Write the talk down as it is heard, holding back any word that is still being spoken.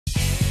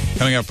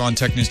Coming up on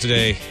Tech News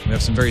Today, we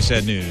have some very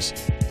sad news.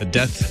 The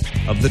death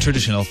of the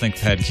traditional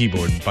ThinkPad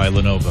keyboard by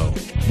Lenovo.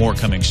 More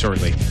coming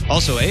shortly.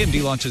 Also,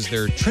 AMD launches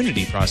their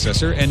Trinity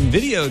processor, and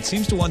Nvidia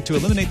seems to want to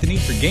eliminate the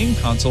need for game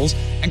consoles,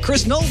 and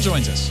Chris Null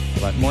joins us. A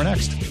lot more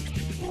next.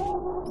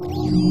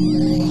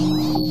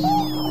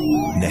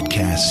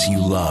 Netcasts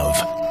you love.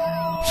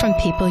 From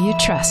people you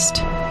trust.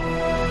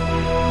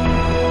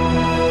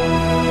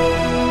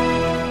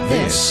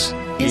 This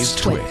is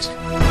TWiT.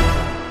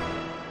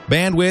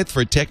 Bandwidth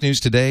for Tech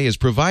News Today is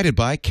provided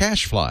by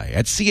Cachefly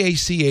at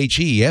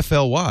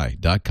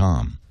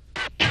CACHEFLY.com.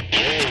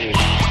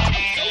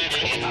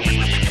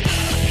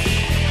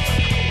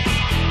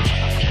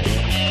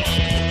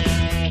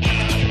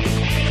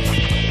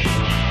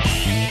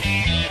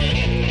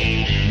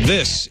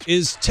 This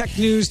is Tech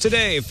News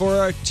Today for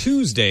our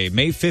Tuesday,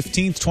 May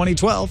 15th,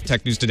 2012.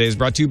 Tech News Today is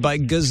brought to you by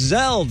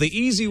Gazelle, the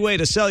easy way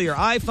to sell your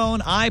iPhone,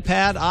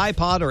 iPad,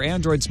 iPod, or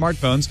Android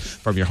smartphones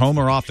from your home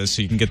or office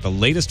so you can get the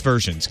latest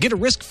versions. Get a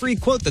risk-free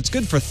quote that's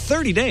good for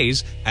 30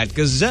 days at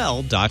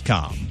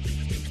Gazelle.com.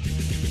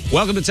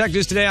 Welcome to Tech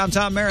News Today. I'm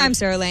Tom Merritt. I'm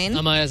Sarah Lane.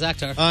 I'm Iyaz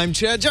Akhtar. I'm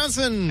Chad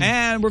Johnson.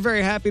 And we're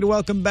very happy to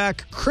welcome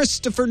back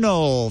Christopher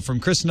Null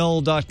from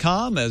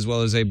ChrisNull.com, as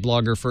well as a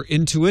blogger for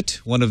Intuit,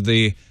 one of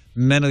the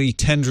many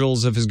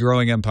tendrils of his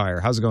growing empire.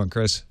 How's it going,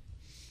 Chris?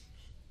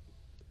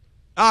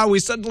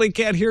 We suddenly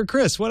can't hear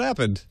Chris. What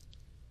happened?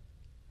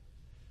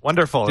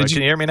 Wonderful. Can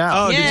you hear me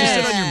now? Oh, Did you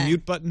sit on your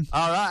mute button?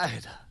 All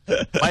right.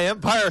 My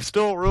empire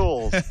still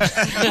rules. Well,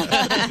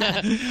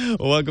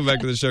 welcome back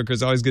to the show,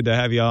 Chris. Always good to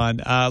have you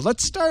on.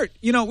 Let's start.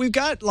 You know, we've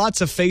got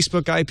lots of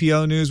Facebook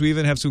IPO news. We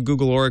even have some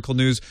Google Oracle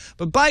news.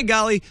 But by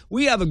golly,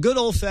 we have a good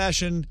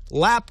old-fashioned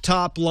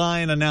laptop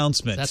line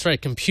announcement. That's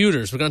right,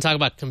 computers. We're going to talk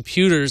about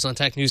computers on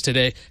Tech News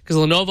Today because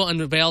Lenovo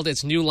unveiled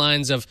its new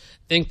lines of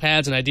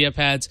ThinkPads and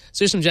IdeaPads. So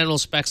here's some general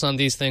specs on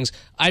these things.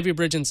 Ivy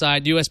Bridge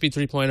inside, USB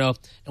 3.0. And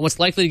what's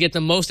likely to get the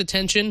most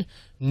attention?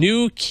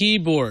 New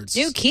keyboards.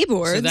 New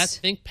keyboards? So that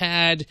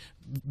ThinkPad,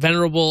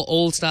 venerable,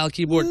 old-style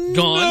keyboard,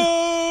 gone.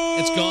 No!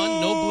 It's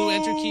gone. No blue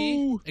enter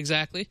key.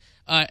 Exactly.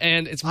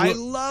 And it's more, I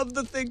love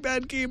the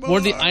ThinkPad keyboard. Or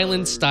the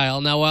island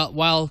style. Now,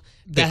 while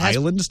the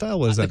island style?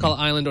 What does that mean? They call it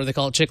island or they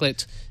call it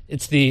chiclet.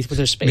 It's with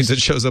their space. Means it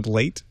shows up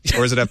late?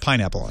 Or does it have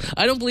pineapple on it?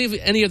 I don't believe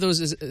any of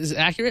those is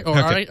accurate or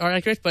are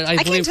accurate, but I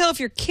believe... can't tell if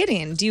you're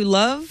kidding. Do you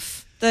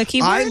love the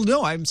keyboard?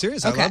 No, I'm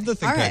serious. Okay. I love the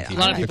ThinkPad keyboard.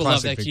 A lot of people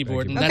love that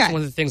keyboard, and that's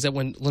one of the things that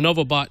when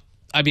Lenovo bought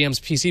IBM's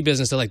PC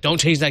business, they're like, don't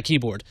change that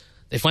keyboard.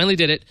 They finally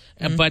did it,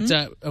 but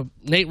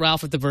Nate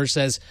Ralph at The Verge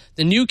says,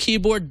 the new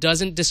keyboard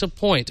doesn't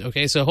disappoint,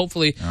 okay? So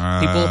hopefully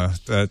people...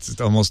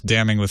 That's almost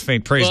damning with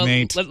faint praise,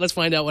 Nate. Let's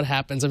find out what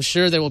happens. I'm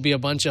sure there will be a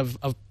bunch of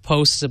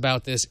posts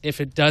about this if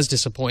it does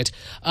disappoint.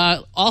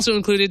 Also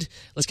included,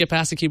 let's get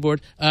past the keyboard,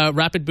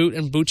 Rapid Boot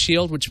and Boot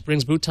Shield, which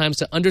brings boot times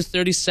to under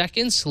 30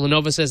 seconds.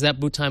 Lenovo says that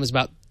boot time is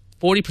about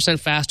 40%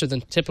 faster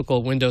than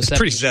typical Windows 7 It's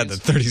pretty sad that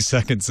 30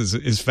 seconds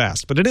is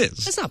fast, but it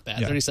is. It's not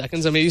bad, 30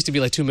 seconds. I mean, it used to be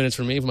like 2 minutes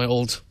for me with my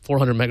old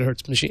 400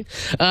 megahertz machine.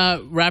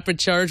 Rapid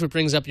Charge, which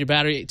brings up your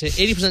battery to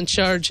 80%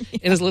 charge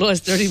in as little as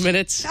 30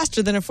 minutes.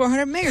 Faster than a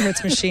 400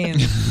 megahertz machine.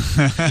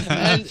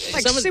 And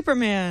like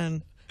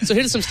Superman. So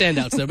here's some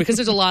standouts, though, because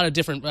there's a lot of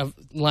different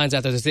lines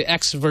out there. There's the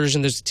X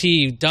version, there's the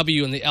T,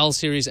 W, and the L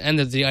series, and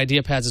the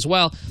IdeaPads as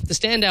well. The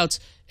standouts,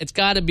 it's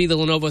got to be the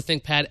Lenovo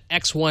ThinkPad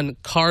X1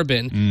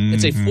 Carbon.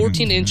 It's a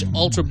 14-inch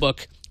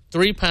Ultrabook,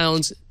 3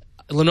 pounds.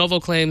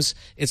 Lenovo claims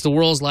it's the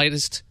world's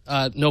lightest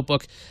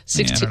notebook,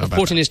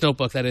 14-inch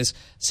notebook, that is.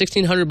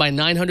 1600 by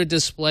 900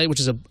 display, which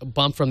is a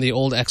bump from the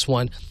old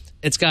X1.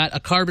 It's got a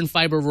carbon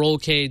fiber roll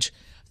cage.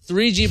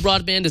 3G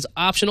broadband is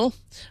optional.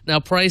 Now,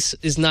 price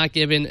is not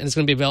given, and it's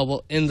going to be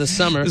available in the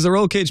summer. Does the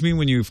roll cage mean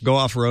when you go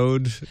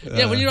off-road?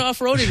 Yeah, when you're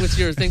off-roading with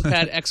your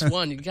ThinkPad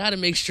X1, you got to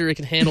make sure it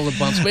can handle the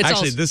bumps. But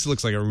actually, this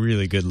looks like a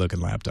really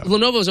good-looking laptop.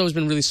 Lenovo's always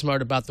been really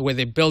smart about the way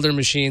they build their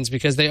machines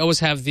because they always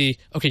have okay,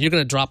 you're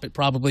going to drop it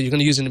probably. You're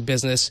going to use it in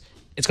business.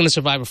 It's going to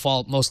survive a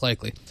fall, most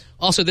likely.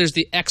 Also, there's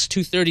the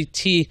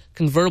X230T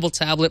convertible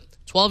tablet,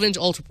 12-inch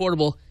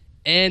ultra-portable,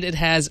 and it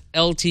has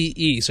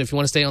LTE. So if you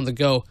want to stay on the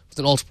go with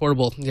an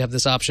ultra-portable, you have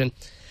this option.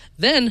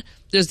 Then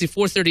there's the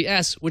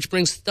 430S, which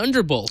brings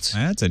Thunderbolt.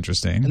 That's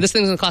interesting. And this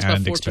thing's going to cost about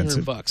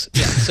 $1,400.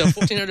 Yeah, so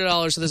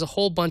 $1,400. So there's a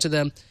whole bunch of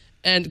them.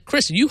 And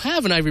Chris, you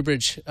have an Ivy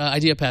Bridge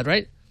IdeaPad,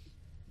 right?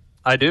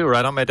 I do,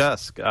 right on my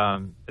desk.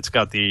 It's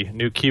got the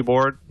new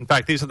keyboard. In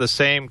fact, these are the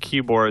same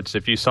keyboards.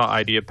 If you saw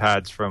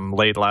IdeaPads from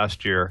late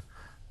last year,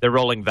 they're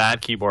rolling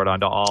that keyboard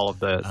onto all of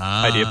the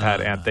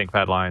IdeaPad and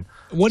ThinkPad line.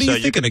 What do you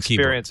think of the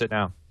keyboard? Experience it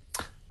now.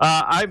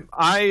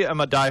 I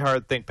am a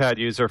diehard ThinkPad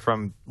user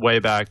from way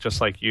back, just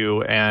like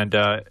you, and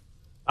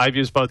I've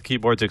used both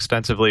keyboards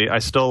extensively. I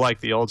still like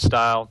the old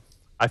style.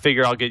 I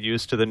figure I'll get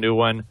used to the new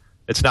one.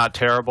 It's not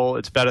terrible.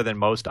 It's better than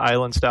most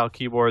island-style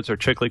keyboards or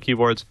chiclet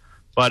keyboards,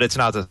 but it's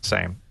not the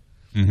same.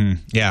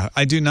 Yeah,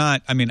 I do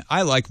not. I mean,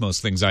 I like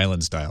most things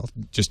island-style,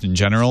 just in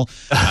general,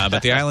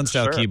 but the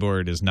island-style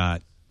keyboard is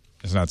not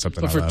It's not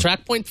something But I for love.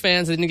 TrackPoint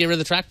fans, they didn't get rid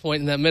of the TrackPoint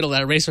in that middle.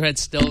 That eraser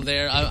head's still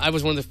there. I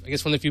was one of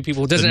the few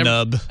people who doesn't The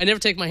nub. I never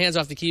take my hands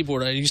off the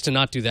keyboard. I used to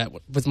not do that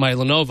with my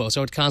Lenovo,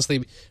 so I'd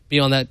constantly be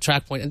on that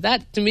TrackPoint. And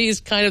that, to me,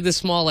 is kind of this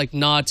small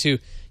nod to,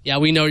 yeah,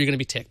 we know you're going to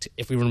be ticked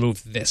if we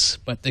remove this.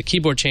 But the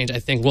keyboard change, I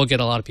think, will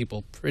get a lot of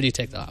people pretty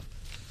ticked off.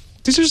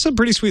 These are some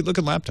pretty sweet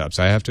looking laptops,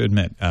 I have to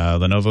admit.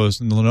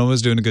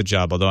 Lenovo's doing a good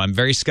job, although I'm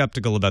very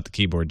skeptical about the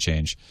keyboard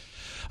change.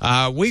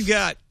 We've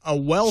got a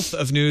wealth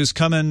of news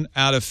coming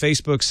out of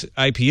Facebook's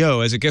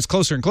IPO as it gets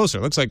closer and closer.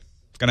 It looks like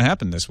it's going to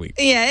happen this week.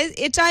 Yeah,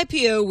 it's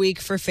IPO week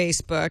for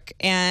Facebook.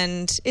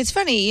 And it's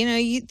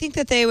funny, you'd think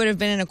that they would have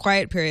been in a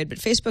quiet period, but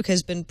Facebook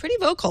has been pretty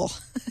vocal.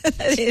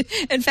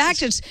 In fact,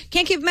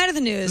 can't keep them out of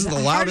the news. This is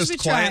the loudest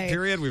quiet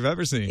period we've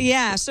ever seen.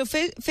 Yeah, so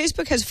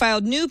Facebook has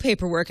filed new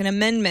paperwork, an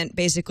amendment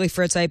basically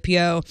for its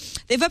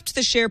IPO. They've upped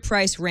the share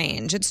price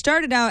range. It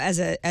started out as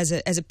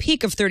a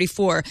peak of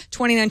 34,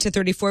 29 to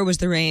 34 was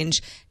the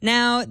range.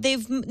 Now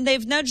they've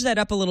nudged that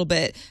up a little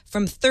bit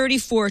from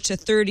 $34 to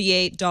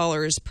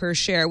 $38 per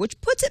share, which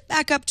puts it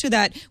back up to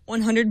that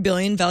 $100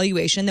 billion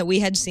valuation that we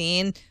had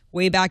seen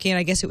way back in,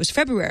 I guess it was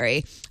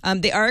February.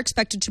 They are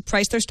expected to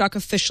price their stock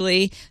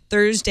officially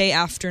Thursday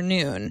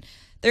afternoon.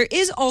 There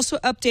is also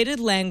updated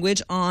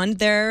language on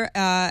their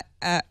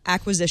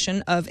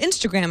acquisition of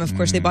Instagram. Of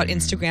course, they bought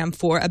Instagram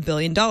for $1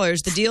 billion.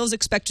 The deal is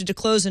expected to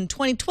close in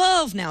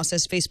 2012 now,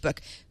 says Facebook.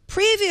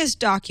 Previous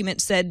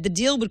document said the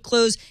deal would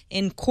close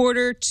in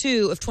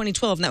Q2 of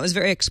 2012, and that was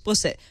very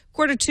explicit.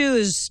 Q2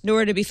 is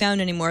nowhere to be found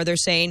anymore. They're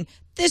saying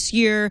this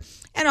year,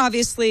 and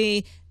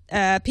obviously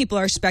people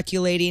are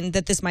speculating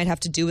that this might have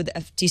to do with the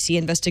FTC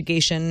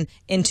investigation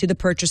into the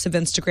purchase of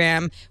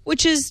Instagram,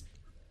 which is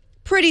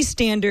pretty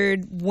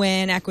standard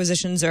when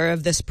acquisitions are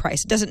of this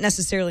price. It doesn't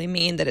necessarily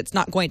mean that it's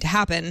not going to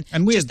happen.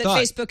 And we just had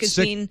that thought Facebook is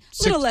being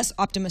a little less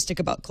optimistic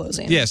about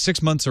closing. Yeah,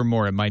 6 months or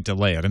more, it might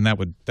delay it, and that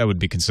would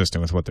be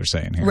consistent with what they're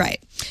saying here.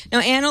 Right.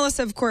 Now, analysts,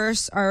 of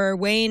course, are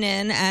weighing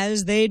in,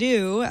 as they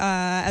do,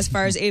 as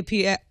far as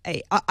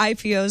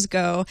IPOs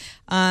go.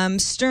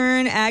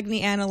 Stern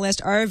Agni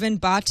analyst Arvind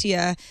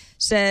Bhatia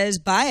says,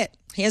 buy it.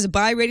 He has a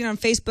buy rating on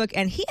Facebook,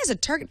 and he has a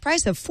target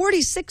price of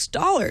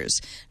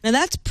 $46. Now,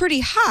 that's pretty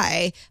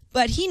high,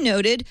 but he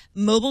noted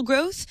mobile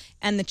growth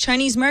and the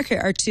Chinese market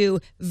are two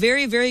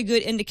very, very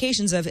good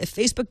indications of if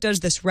Facebook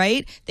does this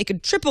right, they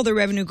could triple their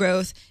revenue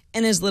growth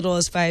in as little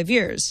as 5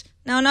 years.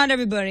 Now, not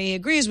everybody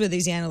agrees with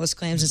these analyst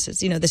claims and says,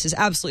 this is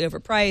absolutely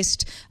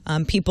overpriced.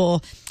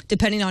 People,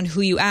 depending on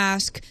who you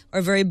ask,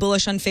 are very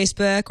bullish on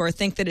Facebook or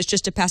think that it's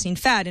just a passing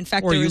fad. In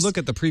fact, or you look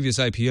at the previous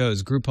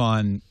IPOs,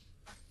 Groupon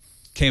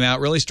came out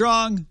really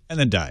strong and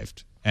then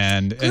dived.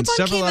 And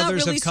several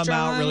others have come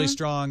out really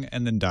strong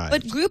and then dived.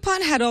 But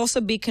Groupon had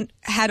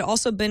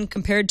also been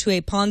compared to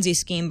a Ponzi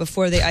scheme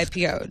before they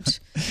IPO'd.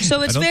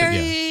 So it's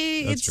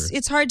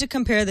it's hard to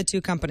compare the two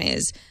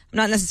companies. I'm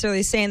not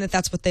necessarily saying that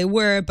that's what they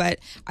were, but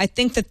I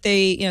think that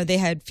they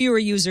had fewer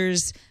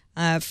users,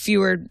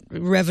 fewer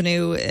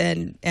revenue,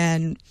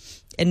 and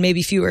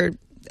maybe fewer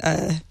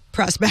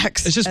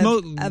prospects. It's just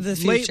of the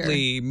future.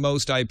 Lately,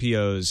 most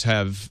IPOs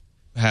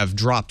have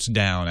dropped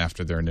down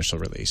after their initial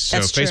release. So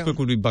That's true. Facebook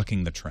would be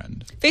bucking the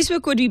trend.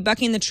 Facebook would be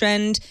bucking the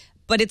trend,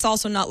 but it's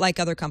also not like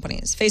other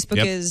companies.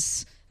 Facebook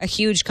is a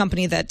huge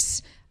company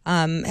that's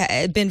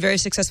been very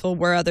successful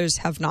where others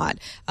have not.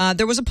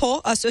 There was a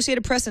poll.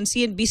 Associated Press and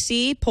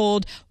CNBC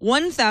polled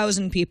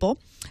 1,000 people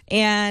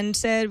and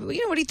said, what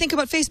do you think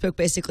about Facebook?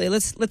 Basically,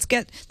 let's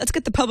get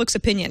the public's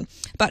opinion.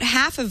 About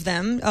half of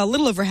them, a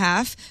little over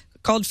half,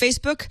 called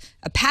Facebook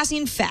a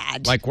passing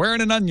fad. Like wearing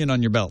an onion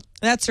on your belt.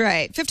 That's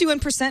right.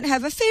 51%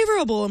 have a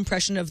favorable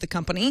impression of the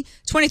company.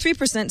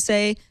 23%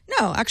 say,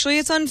 no, actually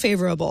it's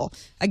unfavorable.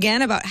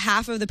 Again, about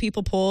half of the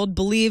people polled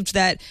believed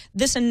that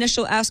this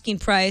initial asking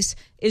price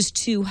is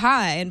too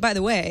high. And by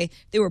the way,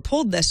 they were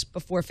polled this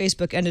before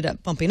Facebook ended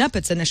up bumping up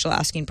its initial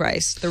asking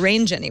price, the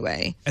range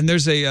anyway. And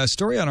there's a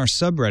story on our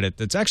subreddit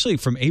that's actually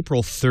from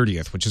April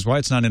 30th, which is why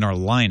it's not in our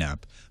lineup.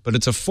 But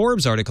it's a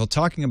Forbes article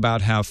talking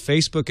about how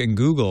Facebook and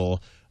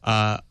Google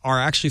are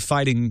actually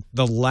fighting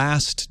the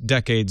last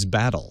decade's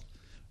battle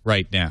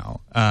right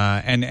now.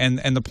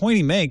 And the point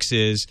he makes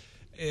is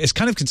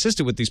kind of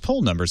consistent with these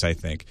poll numbers, I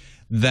think,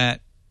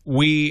 that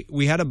we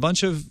had a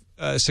bunch of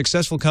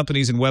successful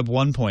companies in Web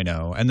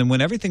 1.0, and then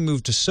when everything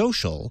moved to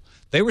social,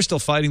 they were still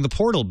fighting the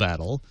portal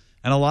battle,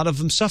 and a lot of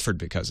them suffered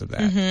because of that.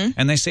 Mm-hmm.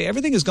 And they say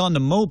everything has gone to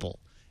mobile,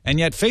 and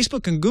yet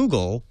Facebook and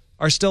Google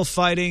are still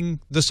fighting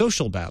the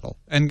social battle.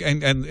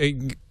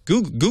 And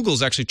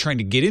Google's actually trying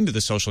to get into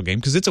the social game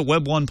because it's a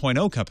Web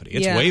 1.0 company.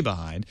 It's way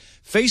behind.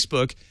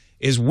 Facebook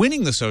is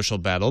winning the social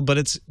battle, but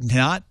it's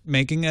not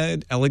making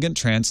an elegant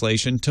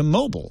translation to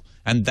mobile.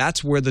 And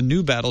that's where the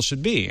new battle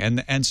should be.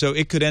 And so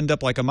it could end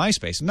up like a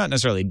MySpace. Not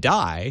necessarily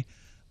die,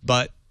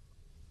 but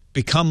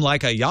become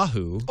like a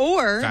Yahoo.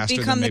 Or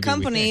become the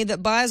company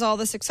that buys all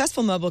the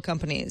successful mobile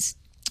companies.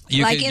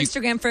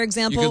 Instagram, for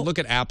example. You can look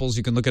at Apple's,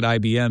 you can look at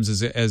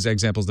IBM's as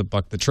examples that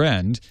buck the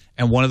trend.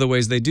 And one of the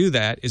ways they do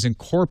that is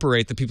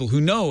incorporate the people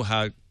who know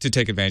how to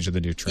take advantage of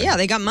the new trend. Yeah,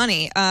 they got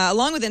money.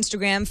 Along with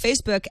Instagram,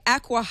 Facebook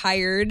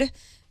acqui-hired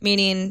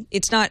meaning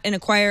it's not an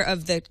acquire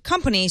of the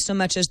company so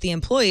much as the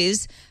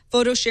employees.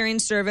 Photo sharing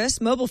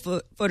service, mobile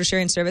photo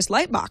sharing service,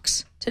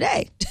 Lightbox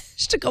today,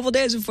 just a couple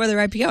days before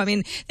their IPO. I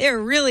mean, they're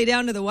really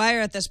down to the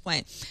wire at this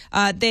point.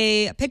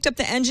 They picked up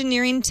the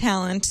engineering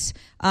talent,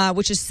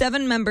 which is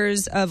 7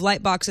 members of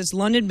Lightbox. It's a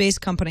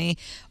London-based company.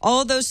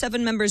 All of those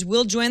 7 members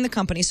will join the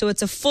company, so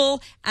it's a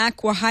full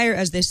acqui-hire,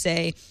 as they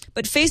say.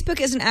 But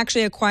Facebook isn't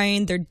actually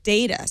acquiring their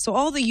data. So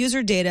all the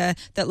user data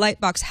that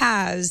Lightbox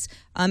has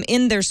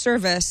in their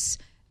service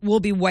will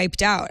be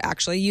wiped out.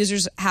 Actually,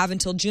 users have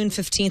until June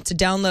 15th to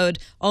download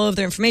all of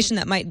their information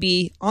that might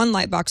be on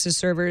Lightbox's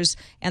servers,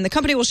 and the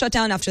company will shut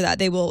down after that.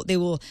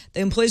 The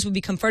employees will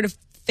become part of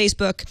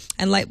Facebook,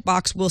 and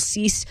Lightbox will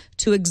cease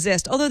to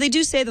exist. Although they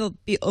do say they'll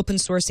be open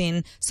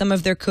sourcing some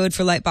of their code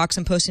for Lightbox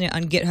and posting it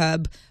on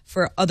GitHub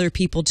for other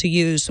people to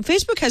use. So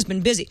Facebook has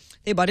been busy.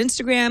 They bought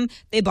Instagram.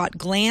 They bought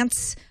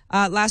Glance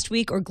last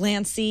week, or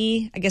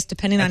Glancy, I guess,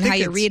 depending on how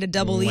you read a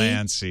double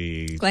Glancy.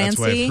 E. That's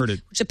why I've heard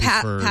it. Which is a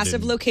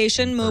passive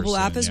location mobile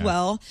app as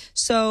well.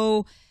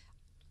 So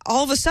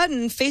all of a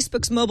sudden,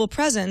 Facebook's mobile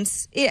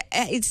presence,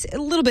 it's a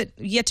little bit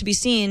yet to be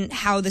seen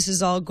how this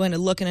is all going to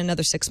look in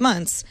another 6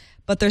 months.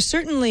 But they're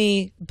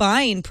certainly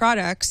buying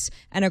products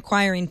and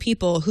acquiring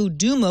people who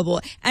do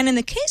mobile. And in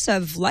the case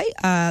of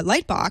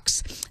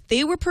Lightbox,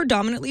 they were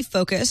predominantly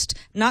focused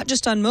not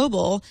just on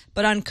mobile,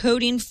 but on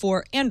coding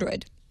for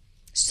Android.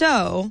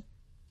 So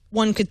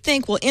one could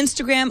think, well,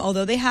 Instagram,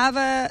 although they have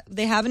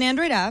an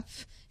Android app,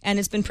 and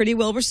it's been pretty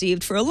well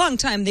received for a long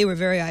time, they were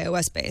very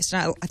iOS based.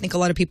 And I think a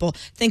lot of people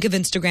think of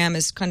Instagram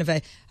as kind of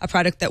a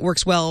product that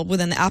works well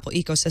within the Apple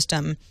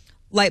ecosystem.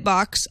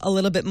 Lightbox, a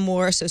little bit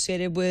more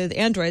associated with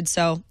Android,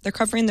 so they're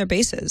covering their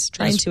bases,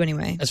 trying to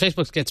anyway. As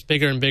Facebook gets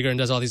bigger and bigger and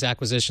does all these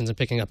acquisitions and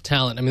picking up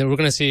talent, I mean, we're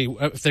going to see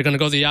if they're going to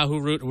go the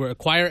Yahoo route, where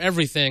acquire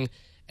everything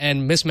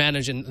and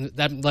mismanage, and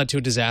that led to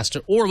a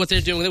disaster. Or what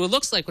they're doing, it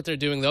looks like what they're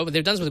doing, though, but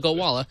they've done this with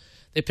Goalwalla.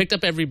 They picked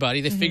up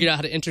everybody. They figured out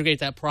how to integrate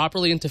that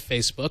properly into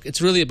Facebook.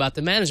 It's really about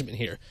the management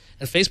here.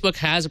 And Facebook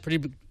has a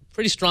pretty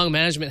strong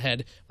management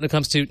head when it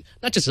comes to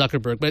not just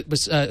Zuckerberg, but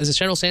is it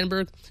Sheryl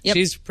Sandberg? Yep.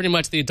 She's pretty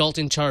much the adult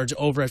in charge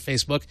over at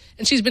Facebook,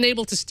 and she's been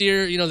able to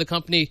steer, the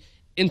company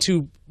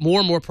into more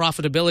and more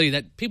profitability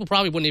that people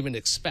probably wouldn't even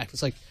expect.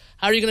 It's like,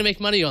 how are you going to make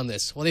money on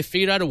this? Well, they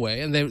figured out a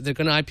way, and they're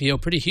going to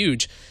IPO pretty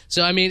huge.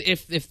 So, I mean,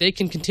 if they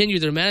can continue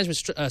their management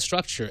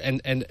structure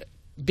and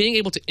being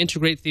able to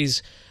integrate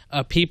these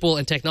people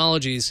and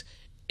technologies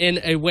in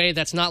a way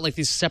that's not like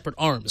these separate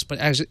arms, but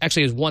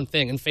actually is one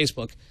thing in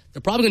Facebook,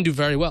 they're probably going to do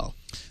very well.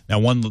 Now,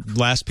 one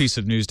last piece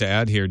of news to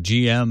add here.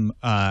 GM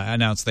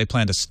announced they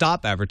plan to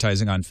stop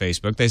advertising on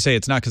Facebook. They say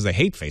it's not because they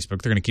hate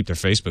Facebook. They're going to keep their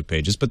Facebook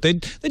pages, but they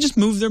just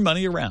move their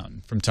money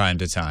around from time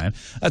to time.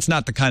 That's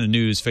not the kind of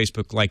news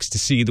Facebook likes to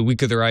see the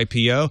week of their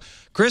IPO.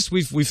 Chris,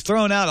 we've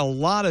thrown out a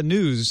lot of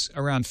news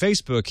around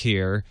Facebook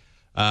here.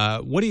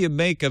 What do you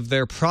make of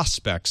their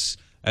prospects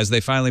as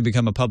they finally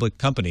become a public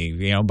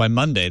company? By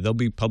Monday, they'll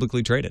be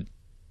publicly traded.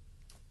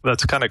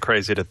 That's kind of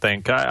crazy to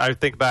think. I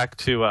think back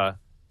to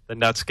the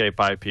Netscape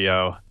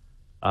IPO,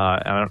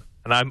 and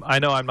I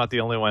know I'm not the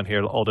only one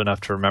here old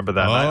enough to remember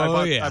that.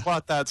 I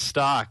bought that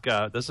stock.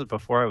 This is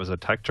before I was a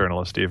tech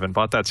journalist even.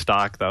 Bought that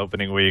stock the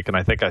opening week, and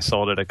I think I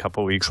sold it a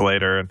couple weeks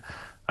later. And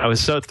I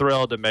was so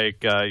thrilled to make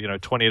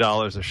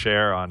 $20 a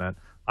share on an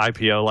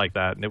IPO like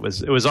that. And it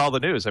was all the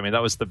news. I mean,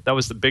 that was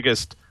the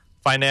biggest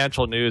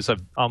financial news of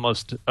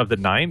the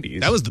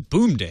 90s. That was the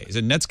boom days,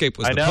 and Netscape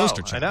was the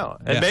poster child. I know.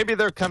 And maybe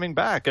they're coming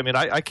back. I mean,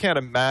 I can't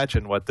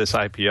imagine what this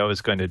IPO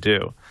is going to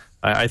do.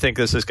 I think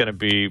this is going to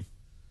be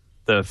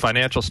the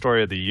financial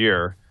story of the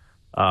year,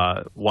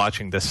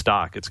 watching this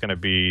stock. It's going to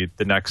be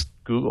the next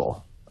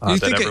Google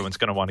that everyone's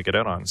going to want to get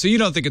in on. So you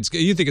think it's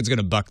going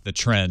to buck the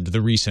trend,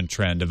 the recent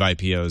trend of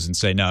IPOs, and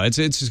say, no, it's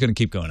just going to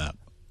keep going up?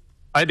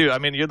 I do. I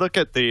mean, you look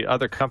at the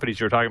other companies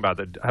you were talking about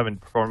that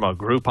haven't performed well,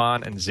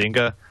 Groupon and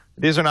Zynga.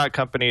 These are not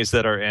companies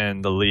that are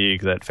in the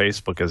league that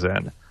Facebook is in.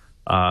 In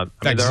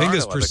fact, Zynga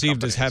is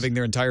perceived as having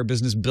their entire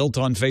business built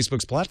on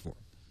Facebook's platform.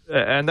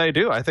 And they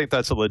do. I think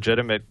that's a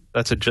legitimate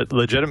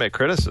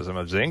criticism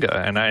of Zynga,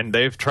 and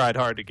they've tried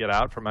hard to get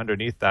out from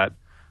underneath that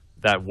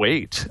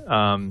weight.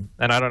 And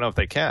I don't know if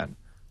they can.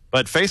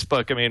 But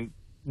Facebook, I mean,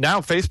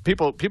 now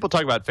people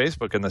talk about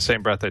Facebook in the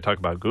same breath they talk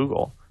about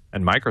Google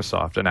and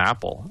Microsoft and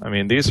Apple. I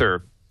mean, these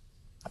are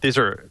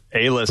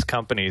A-list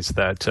companies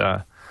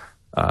that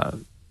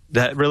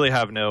really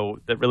have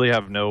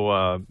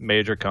no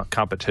major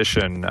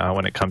competition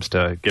when it comes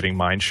to getting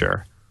mind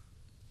share.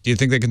 Do you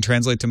think they can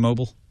translate to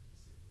mobile?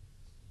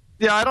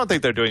 Yeah, I don't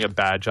think they're doing a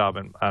bad job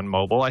on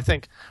mobile. I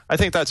think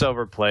that's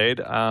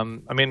overplayed. I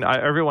mean,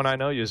 everyone I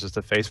know uses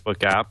the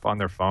Facebook app on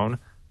their phone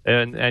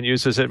and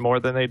uses it more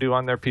than they do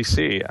on their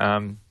PC.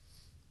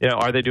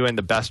 Are they doing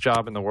the best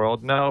job in the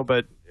world? No,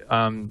 but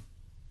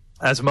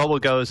as mobile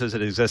goes, as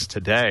it exists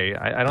today,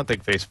 I don't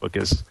think Facebook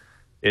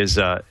is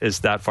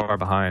that far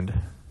behind.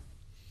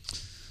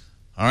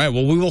 All right.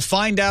 Well, we will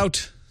find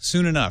out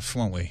soon enough,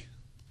 won't we?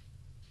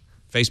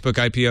 Facebook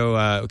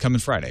IPO coming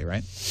Friday,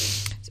 right?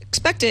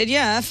 Expected,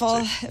 yeah. If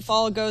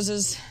all goes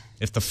as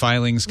if the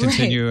filings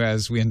continue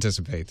as we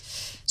anticipate.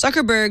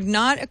 Zuckerberg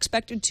not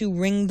expected to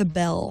ring the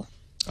bell.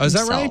 Oh, is that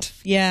himself. right?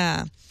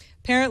 Yeah.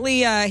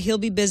 Apparently, he'll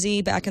be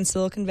busy back in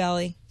Silicon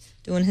Valley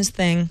doing his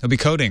thing. He'll be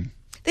coding.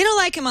 They don't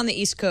like him on the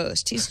East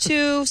Coast. He's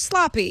too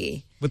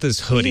sloppy. With his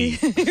hoodie.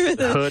 With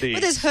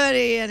his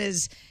hoodie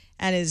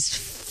and his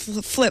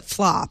flip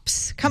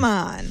flops. Come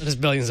on. It is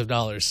billions of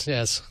dollars.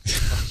 Yes.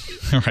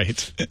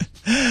 Right.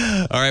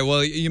 All right.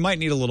 Well, you might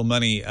need a little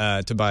money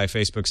to buy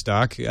Facebook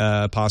stock,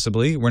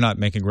 possibly. We're not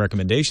making a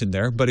recommendation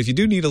there. But if you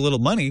do need a little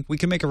money, we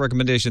can make a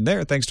recommendation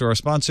there thanks to our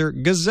sponsor,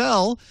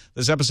 Gazelle.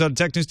 This episode of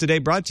Tech News Today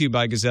brought to you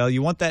by Gazelle.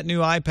 You want that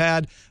new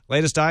iPad,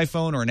 latest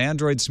iPhone, or an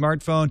Android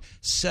smartphone?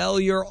 Sell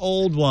your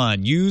old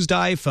one. Used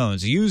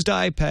iPhones, used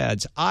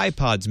iPads,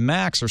 iPods,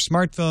 Macs, or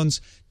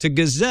smartphones to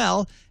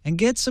Gazelle and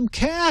get some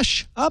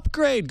cash.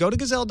 Upgrade. Go to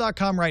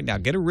Gazelle.com right now.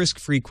 Get a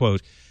risk-free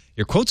quote.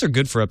 Your quotes are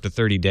good for up to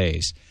 30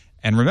 days.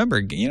 And remember,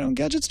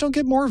 gadgets don't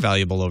get more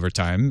valuable over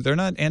time. They're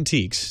not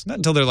antiques. Not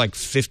until they're like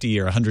 50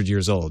 or 100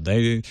 years old.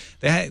 They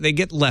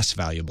get less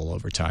valuable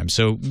over time.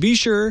 So be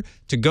sure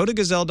to go to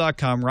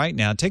Gazelle.com right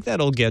now. Take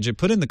that old gadget,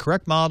 put in the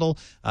correct model,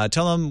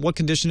 tell them what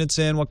condition it's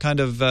in, what kind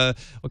of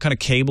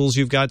cables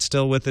you've got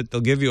still with it.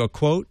 They'll give you a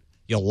quote.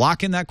 You'll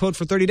lock in that quote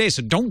for 30 days.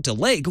 So don't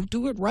delay. Go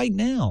do it right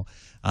now.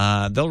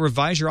 They'll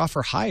revise your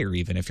offer higher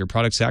even if your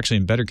product's actually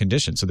in better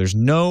condition. So there's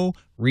no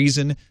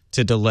reason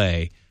to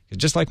delay.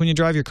 Just like when you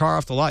drive your car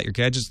off the lot, your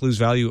gadgets lose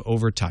value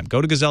over time.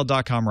 Go to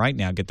Gazelle.com right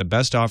now. Get the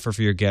best offer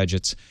for your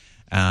gadgets.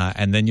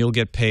 And then you'll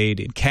get paid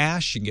in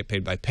cash. You can get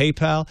paid by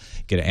PayPal.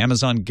 Get an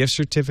Amazon gift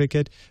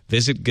certificate.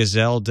 Visit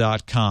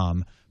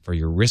Gazelle.com for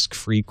your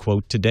risk-free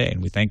quote today.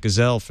 And we thank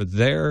Gazelle for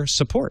their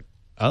support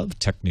of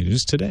Tech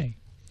News Today.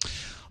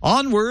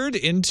 Onward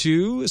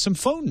into some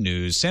phone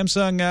news.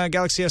 Samsung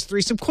Galaxy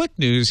S3, some quick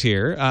news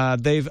here.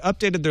 They've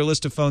updated their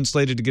list of phones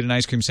slated to get an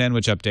ice cream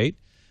sandwich update.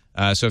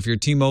 So if you're a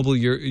T-Mobile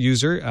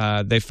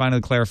user, they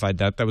finally clarified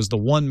that. That was the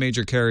one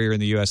major carrier in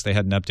the U.S. they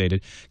hadn't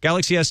updated.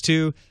 Galaxy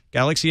S2,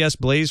 Galaxy S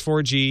Blaze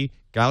 4G,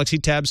 Galaxy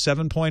Tab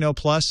 7.0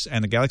 Plus,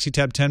 and the Galaxy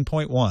Tab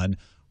 10.1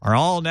 are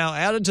all now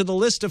added to the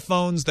list of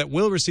phones that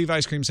will receive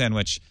ice cream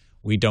sandwich.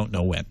 We don't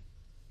know when.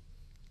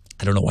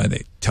 I don't know why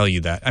they tell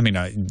you that. I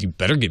mean, you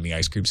better give me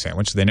ice cream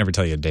sandwich. They never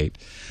tell you a date.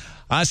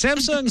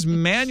 Samsung's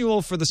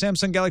manual for the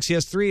Samsung Galaxy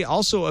S3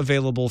 also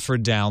available for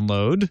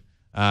download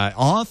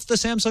off the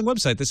Samsung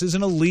website. This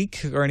isn't a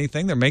leak or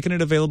anything. They're making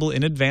it available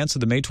in advance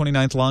of the May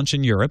 29th launch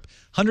in Europe.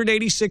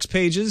 186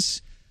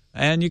 pages,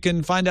 and you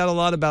can find out a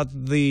lot about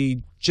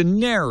the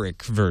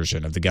generic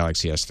version of the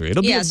Galaxy S3.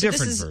 It'll be a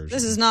different version.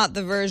 This is not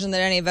the version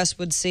that any of us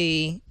would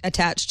see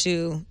attached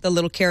to the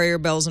little carrier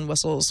bells and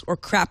whistles, or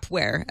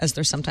crapware, as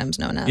they're sometimes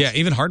known as. Yeah,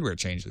 even hardware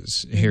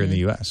changes here in the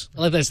U.S.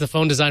 I like that it's the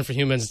phone designed for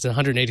humans. It's a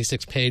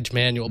 186-page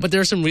manual, but there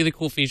are some really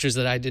cool features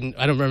that I don't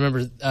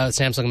remember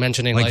Samsung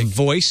mentioning, like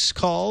voice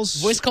calls.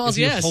 Voice calls,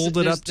 yes. Hold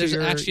it up to there's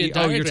your. Actually a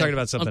diagram. You're talking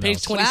about something on page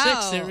else. 26.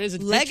 Wow. There is a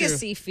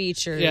legacy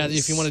features. Yeah,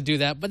 if you want to do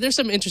that. But there's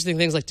some interesting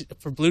things like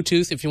for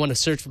Bluetooth. If you want to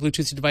search for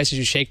Bluetooth devices,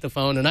 you shake the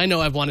phone, and I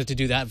know I've wanted to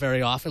do that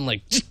very often,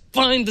 like just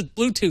find the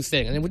Bluetooth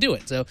thing, and it would do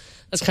it. So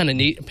that's kind of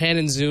neat. Pan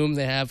and zoom,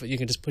 they have. You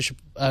can just push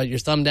your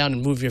thumb down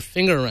and move your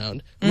finger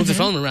around, move the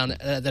phone around.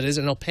 That is,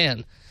 and it'll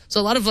pan. So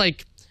a lot of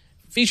like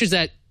features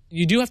that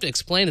you do have to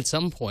explain at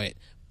some point.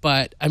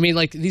 But I mean,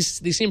 like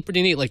these seem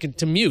pretty neat. Like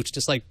to mute,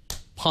 just like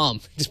palm,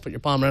 just put your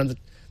palm around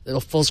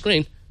the full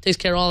screen, takes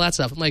care of all that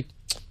stuff. I'm like,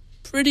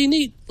 pretty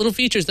neat little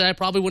features that I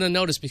probably wouldn't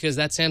have noticed because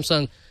that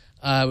Samsung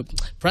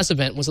press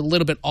event was a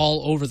little bit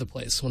all over the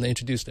place when they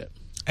introduced it.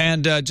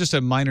 And just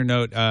a minor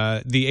note,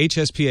 the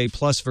HSPA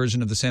Plus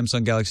version of the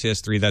Samsung Galaxy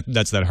S3,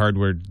 that's that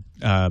hardware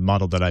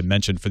model that I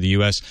mentioned for the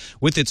U.S.,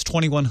 with its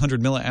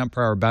 2100 milliamp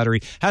hour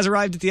battery, has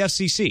arrived at the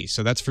FCC,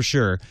 so that's for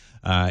sure.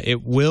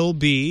 It will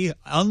be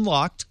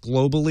unlocked,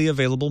 globally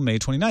available May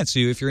 29th. So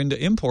if you're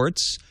into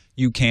imports,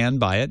 you can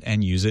buy it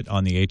and use it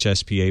on the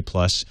HSPA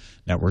Plus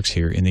networks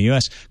here in the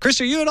U.S.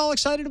 Chris, are you at all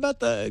excited about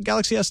the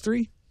Galaxy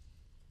S3?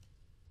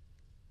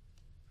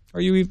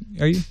 Are you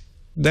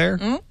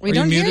there? We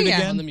don't hear you.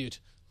 Again? On the mute.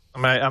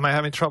 Am I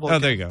having trouble? Oh,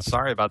 there you go.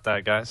 Sorry about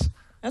that, guys.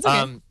 That's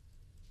okay.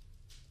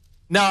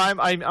 No, I'm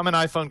an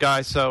iPhone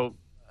guy, so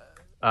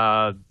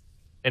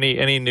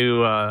any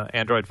new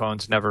Android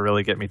phones never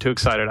really get me too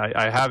excited.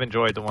 I have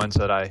enjoyed the ones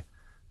that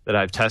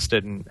I've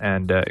tested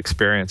and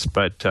experienced,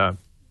 but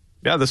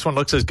yeah, this one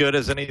looks as good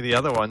as any of the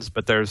other ones.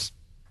 But there's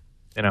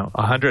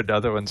 100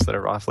 other ones that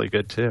are awfully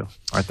good too,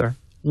 aren't there?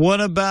 What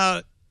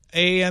about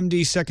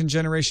AMD second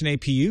generation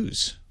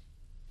APUs?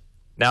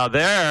 Now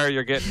there,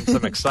 you're getting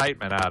some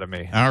excitement out of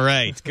me. All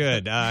right,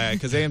 good.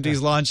 Because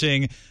AMD's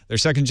launching their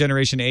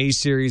second-generation A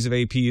series of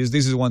APUs.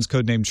 These are the ones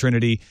codenamed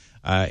Trinity.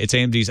 It's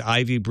AMD's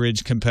Ivy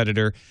Bridge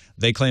competitor.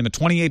 They claim a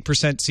 28%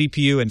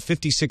 CPU and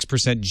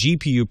 56%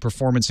 GPU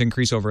performance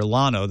increase over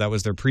Llano. That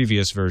was their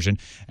previous version.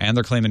 And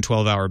they're claiming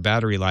 12-hour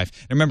battery life.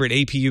 And remember, an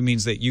APU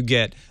means that you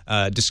get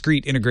a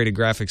discrete integrated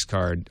graphics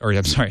card. Or,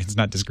 I'm sorry, it's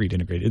not discrete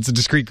integrated. It's a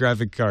discrete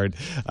graphic card,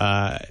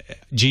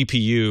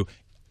 GPU,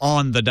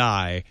 on the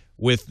die,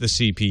 with the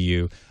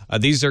CPU.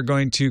 These are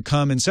going to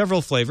come in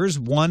several flavors.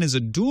 One is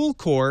a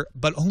dual-core,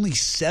 but only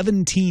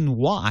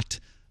 17-watt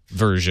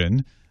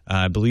version.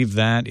 I believe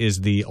that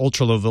is the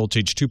ultra-low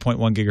voltage 2.1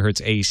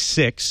 gigahertz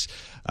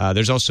A6.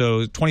 There's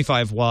also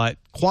 25-watt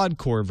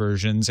quad-core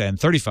versions and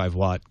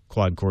 35-watt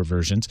quad-core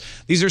versions.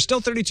 These are still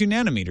 32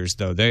 nanometers,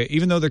 though.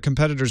 Even though they're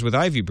competitors with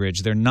Ivy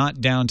Bridge, they're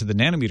not down to the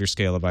nanometer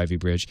scale of Ivy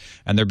Bridge,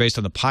 and they're based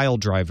on the pile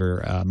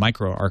driver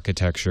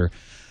microarchitecture.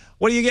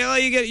 What do you get? Well,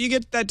 you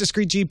get that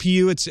discrete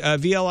GPU. It's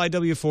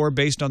VLIW4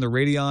 based on the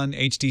Radeon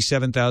HD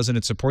 7000.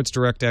 It supports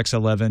DirectX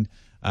 11.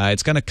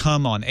 It's going to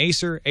come on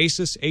Acer,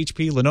 Asus,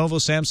 HP, Lenovo,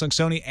 Samsung,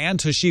 Sony, and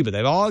Toshiba.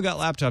 They've all got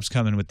laptops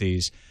coming with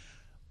these.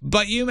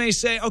 But you may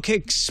say,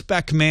 okay,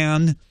 spec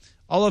man,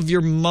 all of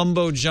your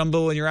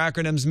mumbo-jumbo and your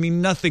acronyms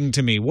mean nothing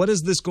to me. What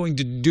is this going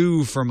to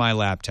do for my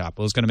laptop?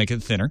 Well, it's going to make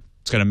it thinner.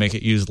 It's going to make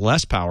it use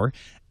less power.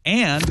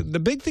 And the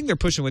big thing they're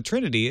pushing with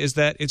Trinity is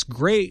that it's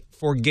great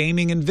for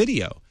gaming and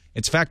video.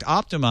 It's in fact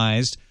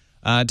optimized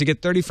to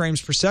get 30 frames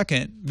per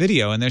second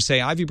video, and they say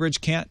Ivy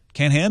Bridge can't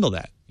handle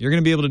that. You're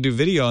going to be able to do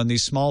video on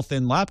these small,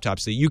 thin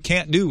laptops that you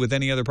can't do with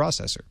any other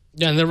processor.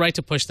 Yeah, and they're right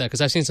to push that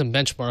because I've seen some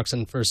benchmarks,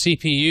 and for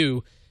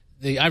CPU,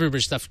 the Ivy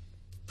Bridge stuff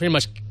pretty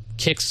much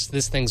kicks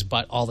this thing's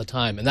butt all the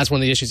time, and that's one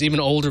of the issues. Even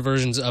older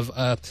versions of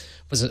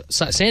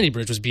Sandy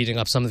Bridge was beating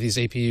up some of these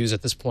APUs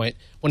at this point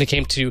when it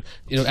came to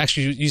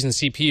actually using the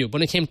CPU. But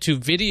when it came to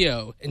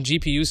video and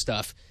GPU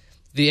stuff,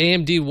 the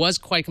AMD was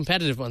quite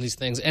competitive on these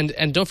things.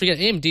 And don't forget,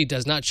 AMD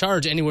does not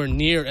charge anywhere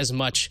near as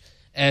much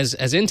as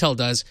Intel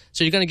does.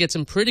 So you're going to get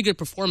some pretty good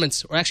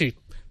performance, or actually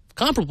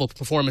comparable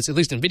performance, at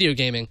least in video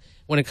gaming,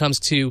 when it comes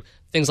to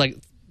things like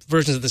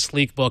versions of the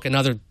Sleekbook and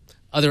other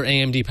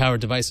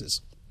AMD-powered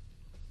devices.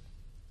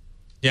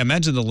 Yeah,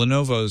 imagine the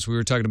Lenovos we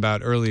were talking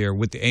about earlier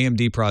with the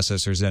AMD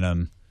processors in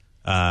them.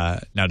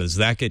 Now, does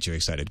that get you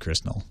excited,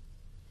 Chris Null?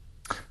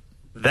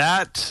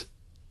 That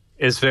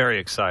is very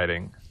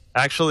exciting.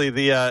 Actually,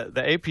 the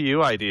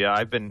APU idea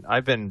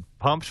I've been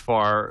pumped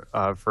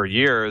for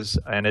years,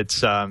 and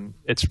it's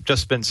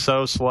just been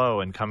so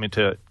slow in coming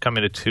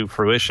to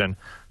fruition.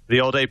 The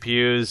old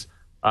APUs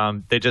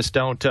they just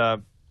don't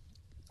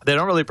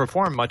really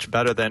perform much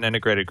better than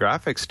integrated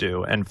graphics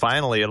do. And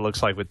finally, it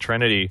looks like with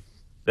Trinity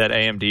that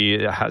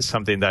AMD has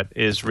something that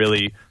is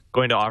really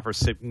going to offer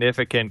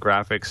significant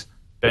graphics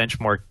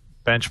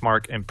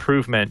benchmark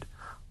improvement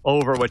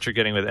over what you're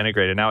getting with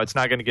integrated. Now, it's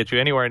not going to get you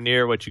anywhere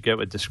near what you get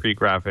with discrete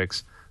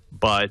graphics,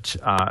 but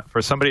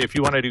for somebody, if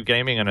you want to do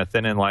gaming in a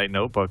thin and light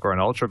notebook or an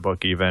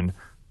ultrabook even,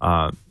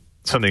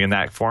 something in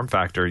that form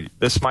factor,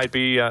 this might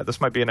be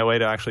in a way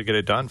to actually get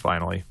it done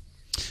finally.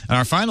 And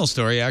our final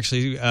story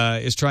actually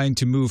is trying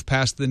to move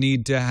past the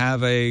need to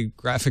have a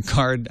graphic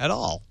card at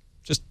all.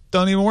 Just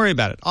don't even worry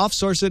about it.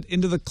 Offsource it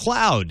into the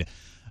cloud.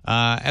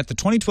 At the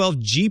 2012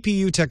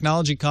 GPU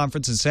Technology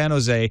Conference in San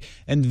Jose,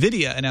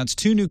 Nvidia announced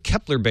 2 new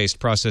Kepler-based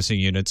processing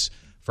units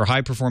for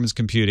high-performance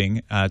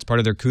computing. It's part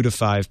of their CUDA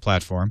 5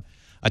 platform.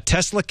 A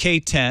Tesla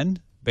K10,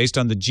 based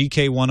on the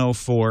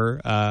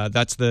GK104.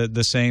 That's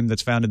the same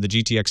that's found in the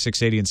GTX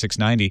 680 and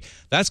 690.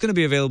 That's going to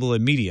be available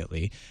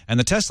immediately. And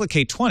the Tesla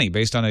K20,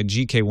 based on a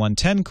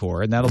GK110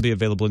 core, and that'll be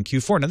available in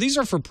Q4. Now, these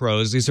are for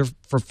pros. These are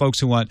for folks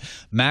who want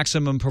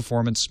maximum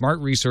performance, smart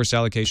resource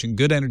allocation,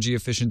 good energy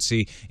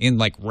efficiency in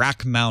like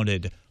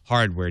rack-mounted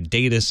hardware,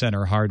 data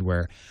center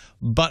hardware.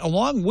 But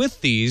along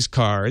with these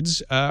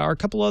cards are a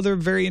couple other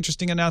very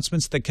interesting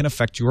announcements that can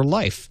affect your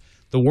life.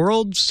 The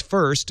world's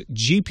first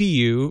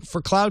GPU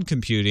for cloud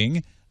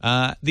computing,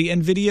 the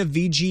Nvidia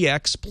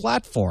VGX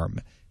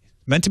platform,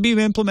 meant to be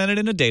implemented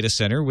in a data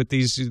center with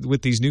these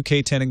new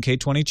K10 and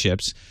K20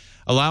 chips,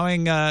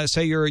 allowing,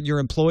 say, your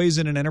employees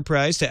in an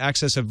enterprise to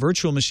access a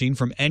virtual machine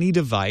from any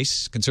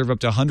device, can serve up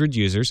to 100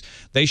 users.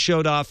 They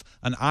showed off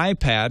an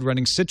iPad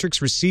running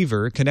Citrix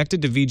Receiver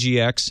connected to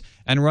VGX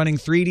and running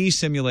 3D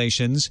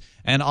simulations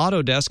and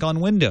Autodesk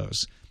on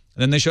Windows.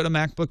 And then they showed a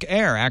MacBook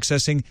Air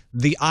accessing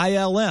the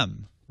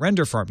ILM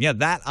render farm. Yeah,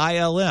 that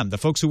ILM, the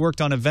folks who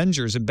worked on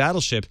Avengers and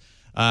Battleship,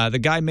 the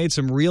guy made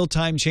some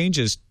real-time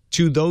changes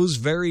to those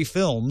very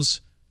films,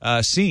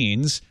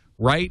 scenes,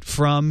 right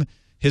from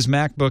his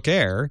MacBook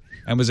Air,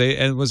 and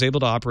was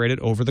able to operate it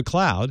over the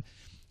cloud.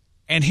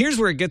 And here's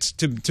where it gets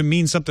to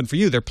mean something for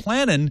you. They're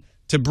planning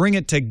to bring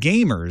it to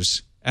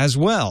gamers as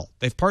well.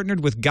 They've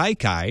partnered with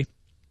Gaikai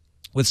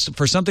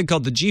for something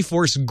called the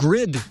GeForce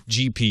Grid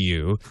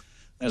GPU.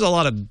 There's a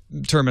lot of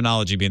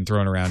terminology being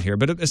thrown around here,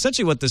 but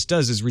essentially what this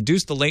does is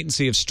reduce the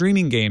latency of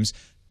streaming games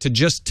to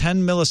just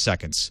 10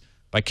 milliseconds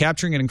by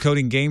capturing and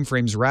encoding game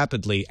frames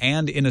rapidly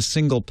and in a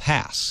single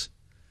pass.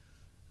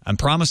 I'm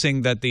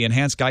promising that the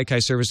enhanced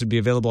Gaikai service would be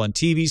available on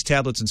TVs,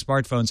 tablets, and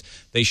smartphones.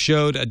 They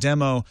showed a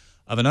demo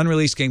of an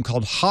unreleased game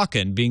called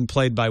Hawken being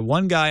played by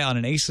one guy on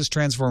an Asus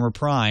Transformer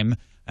Prime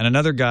and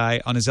another guy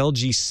on his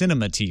LG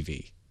Cinema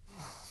TV.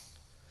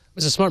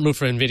 It's a smart move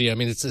for Nvidia. I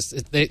mean,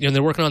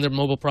 they're working on their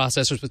mobile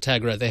processors with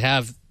Tegra. They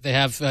have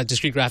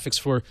discrete graphics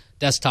for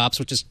desktops,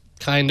 which is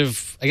kind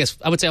of, I guess,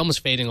 I would say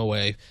almost fading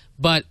away.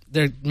 but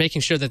they're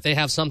making sure that they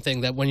have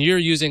something that when you're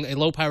using a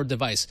low-powered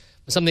device,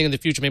 something in the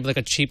future, maybe like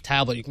a cheap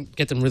tablet, you can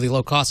get them really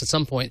low cost at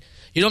some point.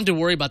 You don't have to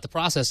worry about the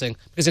processing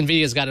because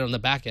NVIDIA's got it on the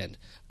back end.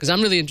 Because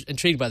I'm really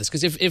intrigued by this.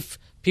 Because if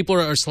people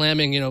are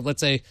slamming,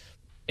 let's say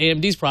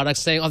AMD's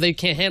products saying, oh, they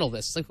can't handle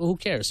this. It's like, well, who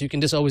cares? You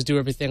can just always do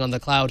everything on the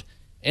cloud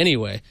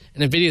anyway.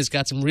 And NVIDIA's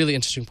got some really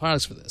interesting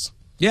products for this.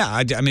 Yeah,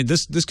 I mean,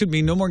 this could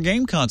mean no more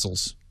game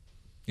consoles.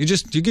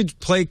 You could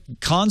play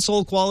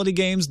console quality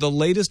games, the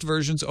latest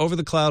versions over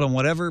the cloud on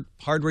whatever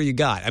hardware you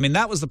got. I mean,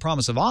 that was the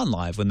promise of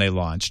OnLive when they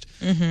launched.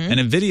 And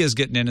NVIDIA's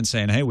getting in and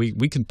saying, hey,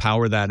 we can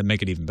power that and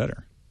make it even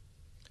better.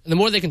 And the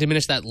more they can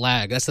diminish that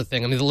lag, that's the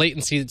thing. I mean, the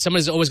latency,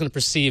 somebody's always going to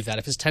perceive that.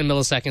 If it's 10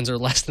 milliseconds or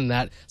less than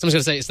that, someone's going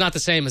to say it's not the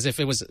same as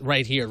if it was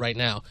right here, right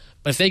now.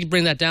 But if they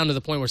bring that down to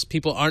the point where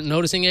people aren't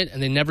noticing it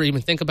and they never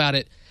even think about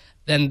it,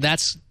 then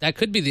that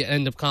could be the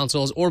end of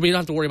consoles, or we don't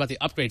have to worry about the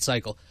upgrade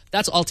cycle.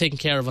 That's all taken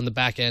care of on the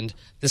back end.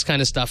 This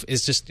kind of stuff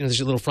is just there's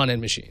your little front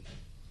end machine.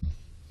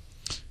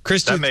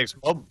 Chris, that makes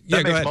mobile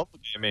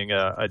gaming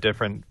a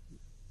different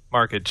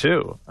market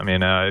too. I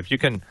mean, if you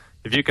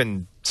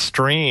can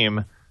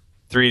stream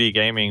 3D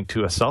gaming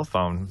to a cell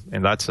phone,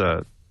 and that's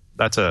a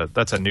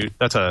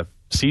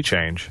sea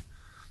change.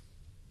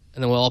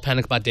 And then we'll all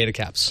panic about data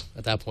caps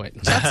at that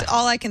point. That's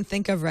all I can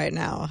think of right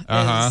now.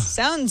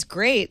 Sounds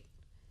great.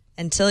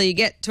 Until you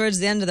get towards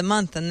the end of the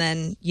month, and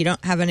then you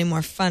don't have any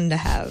more fun to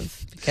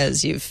have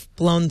because you've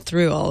blown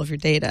through all of your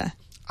data.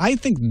 I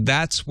think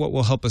that's what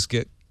will help us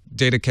get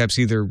data caps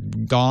either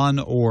gone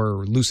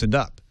or loosened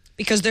up.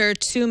 Because there are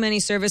too many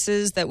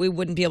services that we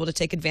wouldn't be able to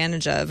take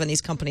advantage of, and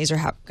these companies are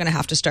going to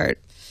have to start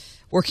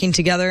working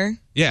together.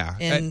 Yeah,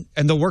 and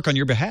they'll work on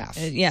your behalf.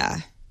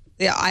 Yeah,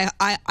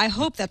 I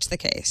hope that's the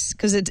case,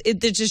 because it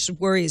just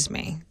worries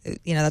me.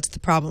 That's the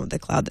problem with the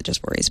cloud that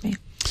just worries me.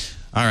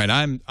 All right,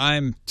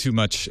 I'm too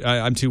much.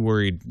 I'm too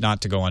worried not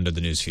to go onto the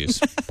news fuse.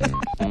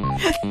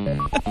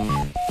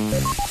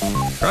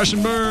 Crush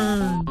and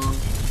burn.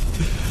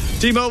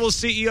 T-Mobile's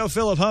CEO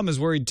Philip Hum is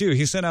worried too.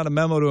 He sent out a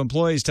memo to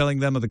employees telling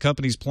them of the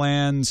company's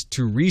plans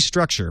to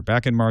restructure.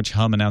 Back in March,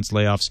 Hum announced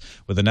layoffs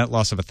with a net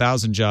loss of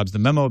 1,000 jobs. The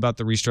memo about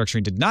the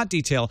restructuring did not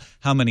detail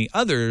how many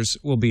others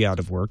will be out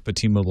of work, but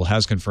T-Mobile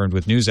has confirmed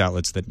with news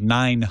outlets that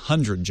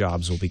 900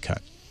 jobs will be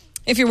cut.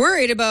 If you're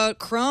worried about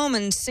Chrome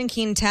and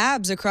syncing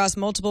tabs across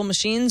multiple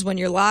machines when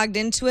you're logged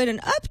into it, an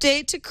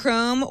update to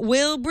Chrome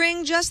will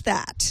bring just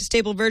that. A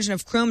stable version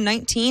of Chrome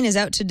 19 is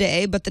out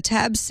today, but the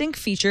tab sync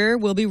feature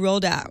will be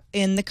rolled out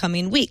in the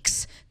coming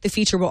weeks. The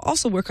feature will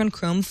also work on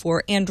Chrome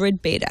for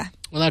Android beta.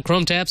 Well, that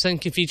Chrome tab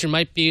sync feature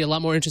might be a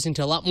lot more interesting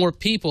to a lot more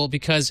people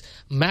because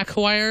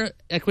Macquarie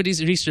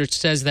Equities Research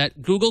says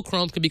that Google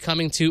Chrome could be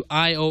coming to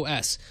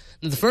iOS.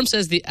 Now, the firm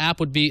says the app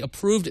would be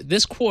approved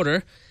this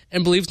quarter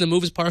and believes the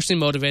move is partially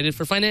motivated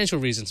for financial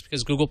reasons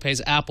because Google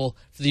pays Apple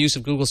for the use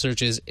of Google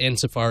searches in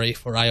Safari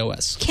for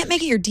iOS. Can't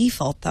make it your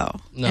default, though.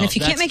 No, and if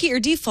you can't make it your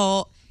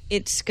default,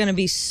 it's going to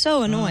be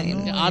so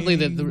annoying. Yeah, oddly,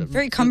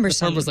 very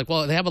cumbersome. The firm was like,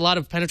 well, they have a lot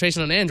of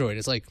penetration on Android.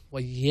 It's like,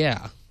 well,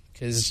 yeah,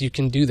 because you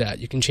can do that.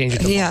 You can change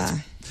it. Yeah.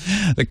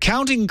 The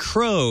Counting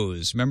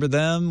Crows. Remember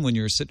them when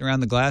you were sitting around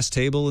the glass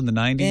table in the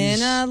 90s?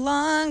 In a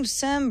long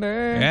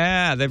December.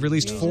 Yeah, they've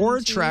released 4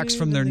 tracks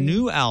from their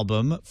new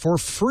album for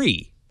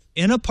free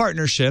in a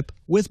partnership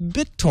with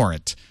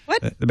BitTorrent.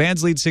 What? The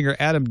band's lead singer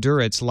Adam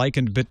Duritz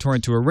likened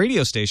BitTorrent to a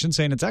radio station,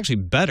 saying it's actually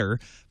better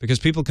because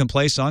people can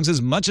play songs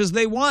as much as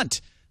they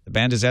want. The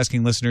band is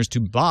asking listeners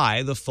to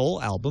buy the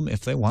full album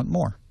if they want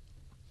more.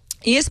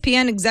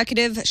 ESPN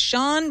executive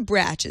Sean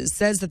Bratches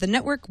says that the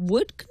network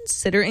would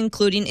consider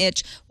including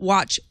its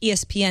Watch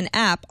ESPN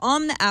app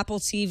on the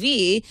Apple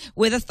TV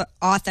with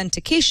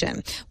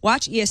authentication.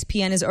 Watch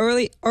ESPN is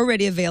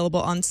already available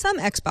on some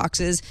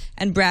Xboxes,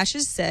 and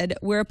Bratches said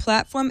we're a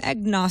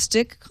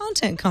platform-agnostic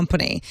content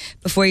company.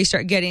 Before you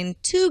start getting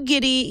too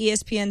giddy,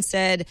 ESPN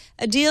said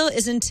a deal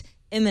isn't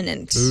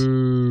imminent.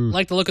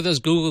 Like the look of those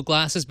Google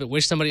glasses, but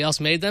wish somebody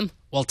else made them?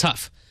 Well,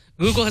 tough.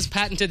 Google has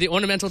patented the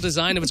ornamental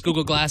design of its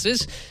Google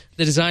glasses.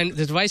 The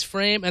device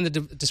frame, and the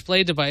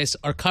display device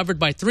are covered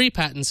by 3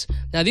 patents.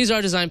 Now, these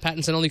are design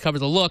patents that only cover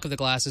the look of the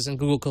glasses, and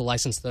Google could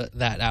license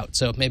that out.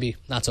 So maybe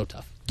not so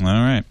tough. All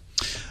right.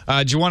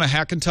 Do you want a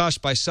Hackintosh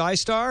by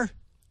SciStar?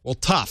 Well,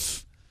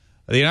 tough.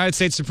 The United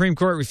States Supreme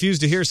Court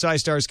refused to hear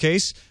SciStar's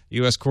case. The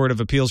U.S. Court of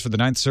Appeals for the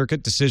Ninth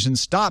Circuit decision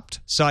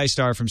stopped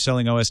SciStar from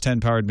selling OS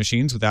X-powered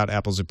machines without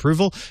Apple's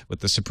approval. With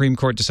the Supreme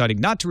Court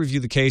deciding not to review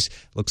the case,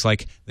 looks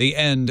like the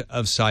end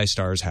of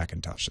SciStar's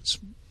Hackintoshes.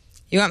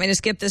 You want me to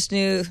skip this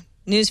new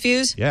news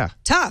fuse? Yeah.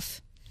 Tough.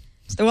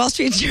 The Wall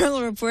Street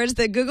Journal reports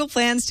that Google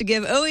plans to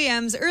give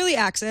OEMs early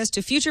access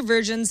to future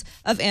versions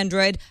of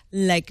Android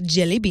like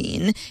Jelly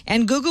Bean,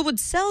 and Google would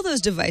sell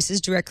those devices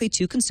directly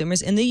to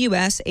consumers in the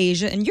US,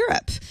 Asia, and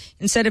Europe.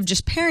 Instead of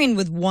just pairing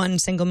with one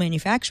single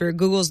manufacturer,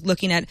 Google's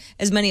looking at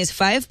as many as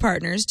 5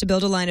 partners to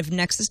build a line of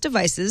Nexus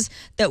devices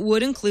that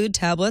would include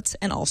tablets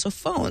and also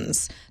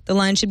phones. The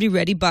line should be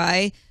ready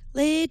by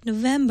late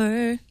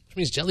November. Which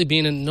means Jelly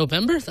Bean in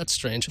November? That's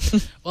strange.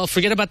 Well,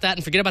 forget about that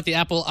and forget about the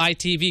Apple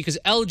iTV because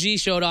LG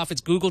showed off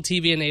its Google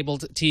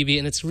TV-enabled TV,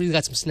 and it's really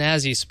got some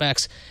snazzy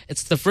specs.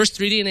 It's the first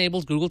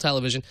 3D-enabled Google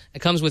television. It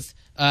comes with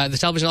the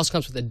television also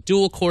comes with a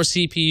dual-core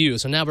CPU,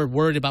 so now we're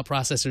worried about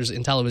processors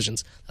in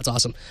televisions. That's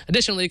awesome.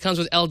 Additionally, it comes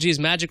with LG's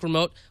Magic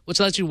Remote,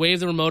 which lets you wave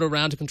the remote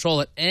around to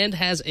control it, and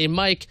has a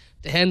mic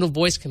to handle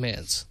voice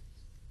commands.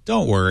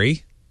 Don't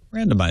worry.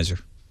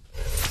 Randomizer.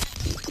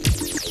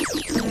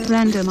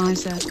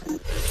 Randomizer.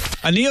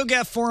 A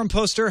NeoGAF forum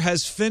poster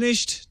has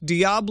finished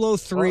Diablo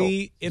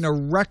 3 in a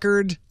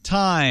record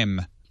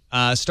time,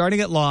 starting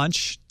at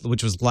launch,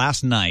 which was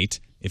last night,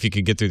 if you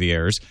could get through the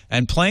errors,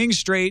 and playing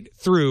straight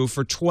through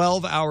for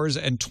 12 hours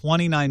and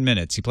 29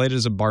 minutes. He played it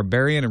as a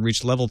barbarian and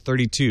reached level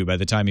 32 by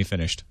the time he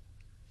finished.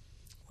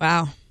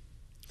 Wow.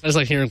 I just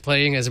like hearing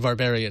playing as a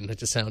barbarian. It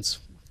just sounds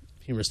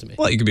humorous to me.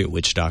 Well, you could be a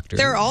witch doctor.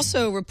 There are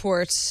also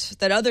reports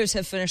that others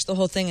have finished the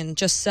whole thing in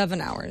just 7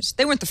 hours.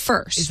 They weren't the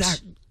first. Is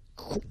that...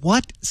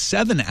 What?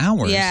 7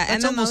 hours? Yeah,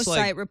 That's MMO almost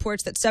site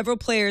reports that several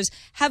players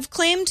have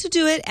claimed to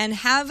do it and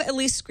have at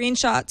least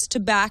screenshots to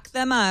back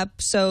them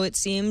up, so it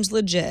seems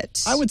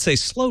legit. I would say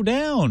slow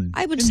down.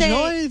 I would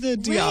Enjoy the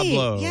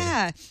Diablo. Wait,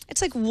 yeah.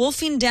 It's like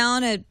wolfing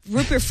down a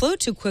root beer float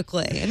too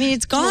quickly. I mean,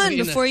 it's gone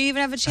before you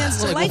even have a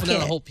chance to like like wolfing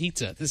down a it. whole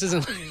pizza. This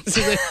isn't.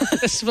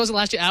 It's supposed to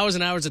last you hours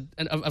and hours of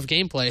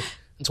gameplay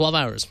in 12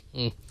 hours.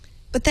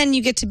 But then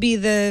you get to be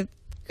the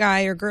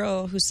guy or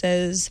girl who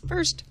says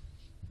first.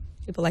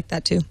 People like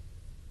that too.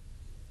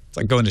 It's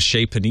like going to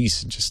Chez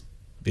Panisse and just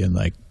being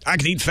like, I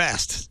can eat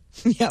fast.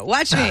 Yeah,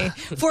 watch me.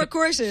 4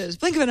 courses.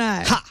 Blink of an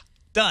eye. Ha!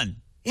 Done.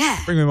 Yeah.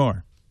 Bring me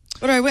more.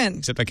 What do I win?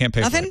 Except I can't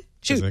pay Nothing? for it.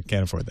 Shoot. I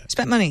can't afford that.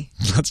 Spent money.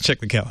 Let's check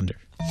the calendar.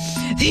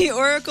 The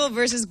Oracle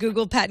versus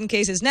Google patent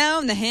case is now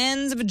in the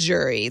hands of a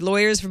jury.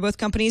 Lawyers for both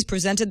companies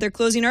presented their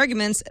closing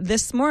arguments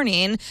this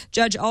morning.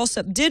 Judge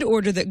Alsup did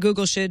order that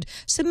Google should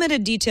submit a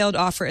detailed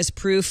offer as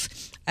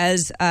proof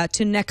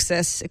to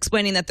Nexus,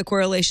 explaining that the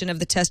correlation of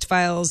the test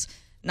files,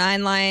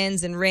 9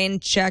 lines and rain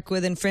check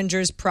with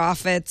infringers'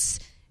 profits,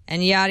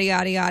 and yada,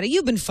 yada, yada.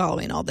 You've been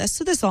following all this,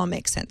 so this all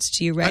makes sense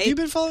to you, right? Have you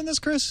been following this,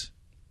 Chris?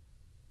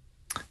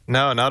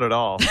 No, not at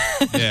all.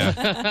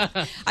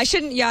 Yeah. I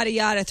shouldn't yada,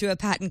 yada through a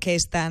patent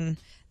case then.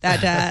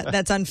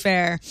 That's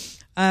unfair.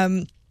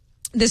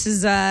 This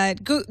is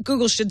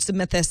Google should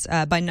submit this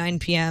by 9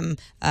 p.m.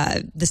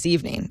 This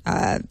evening,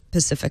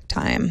 Pacific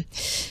time.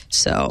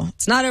 So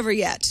it's not over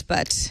yet,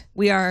 but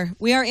we are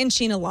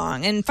inching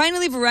along. And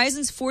finally,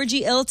 Verizon's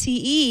 4G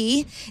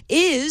LTE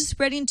is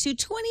spreading to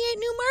 28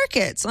 new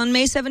markets on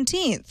May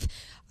 17th.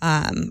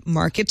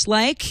 Markets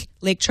like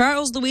Lake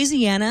Charles,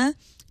 Louisiana,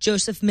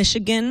 Joseph,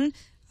 Michigan,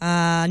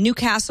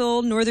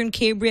 Newcastle, Northern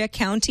Cambria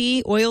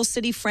County, Oil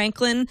City,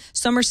 Franklin,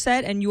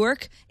 Somerset, and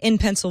York in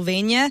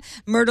Pennsylvania,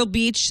 Myrtle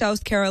Beach,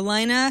 South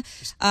Carolina,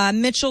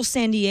 Mitchell,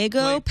 San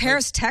Diego,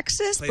 Paris,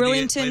 Texas,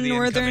 Burlington,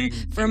 Northern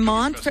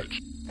Vermont.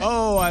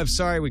 Oh, I'm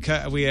sorry. We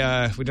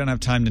don't have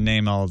time to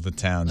name all of the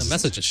towns. The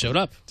message just showed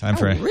up. Time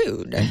for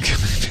rude. An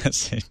incoming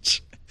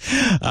message.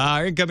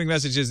 Our incoming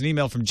message is an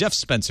email from Jeff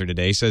Spencer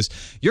today. He says,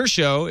 your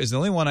show is the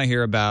only one I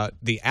hear about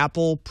the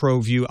Apple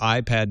ProView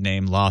iPad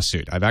name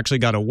lawsuit. I've actually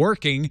got a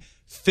working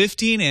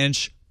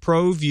 15-inch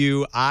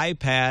ProView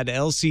iPad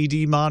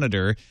LCD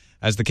monitor.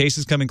 As the case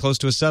is coming close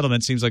to a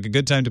settlement, seems like a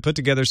good time to put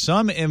together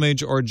some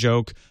image or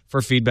joke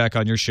for feedback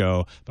on your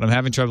show, but I'm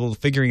having trouble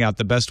figuring out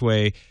the best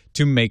way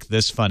to make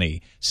this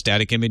funny.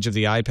 Static image of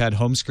the iPad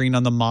home screen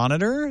on the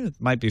monitor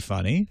might be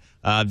funny.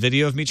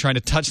 Video of me trying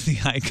to touch the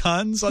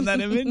icons on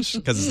that image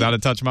because it's not a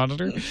touch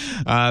monitor.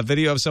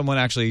 Video of someone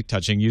actually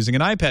touching using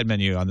an iPad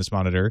menu on this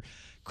monitor.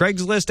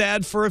 Craigslist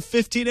ad for a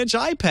 15-inch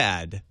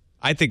iPad.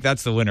 I think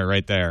that's the winner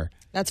right there.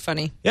 That's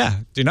funny. Yeah,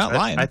 do not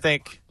lie. I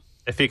think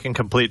if he can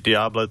complete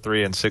Diablo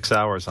 3 in 6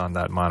 hours on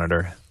that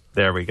monitor,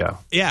 there we go.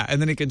 Yeah, and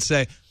then he can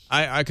say,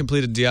 I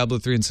completed Diablo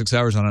 3 in 6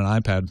 hours on an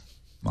iPad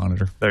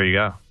monitor. There you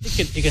go.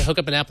 You can hook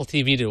up an Apple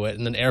TV to it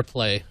and then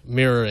AirPlay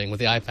mirroring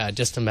with the iPad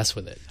just to mess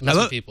with it,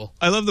 with people.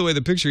 I love the way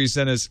the picture he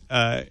sent us.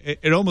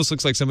 It almost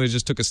looks like somebody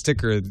just took a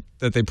sticker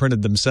that they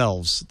printed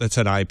themselves that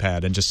said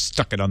iPad and just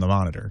stuck it on the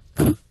monitor.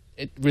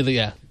 It really,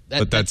 yeah.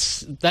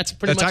 That's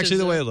pretty much actually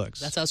the way it looks.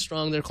 That's how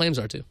strong their claims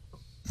are too.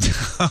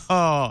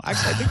 Oh,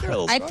 actually, I think they're a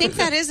little I stronger. think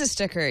that is a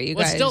sticker, you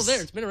guys. It's still there.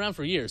 It's been around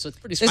for years, so it's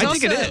pretty strong. I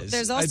think it is.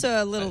 There's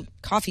also a little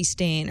coffee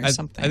stain or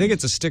something. I think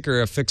it's a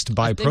sticker affixed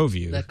by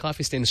ProView. That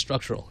coffee stain is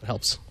structural. It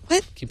helps.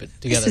 What? Keep it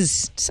together.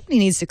 Somebody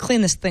needs to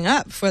clean this thing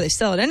up before they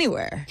sell it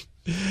anywhere.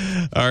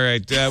 All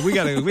right, we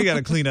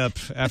gotta clean up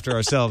after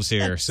ourselves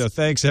here. So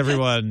thanks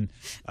everyone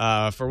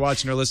for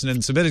watching or listening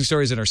and submitting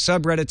stories in our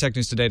subreddit,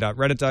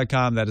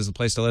 technewstoday.reddit.com. That is the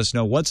place to let us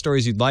know what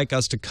stories you'd like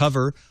us to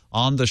cover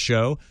on the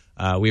show.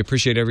 We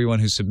appreciate everyone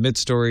who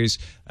submits stories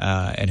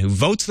and who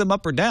votes them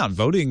up or down.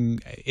 Voting,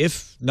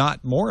 if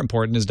not more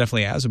important, is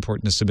definitely as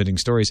important as submitting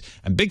stories.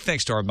 And big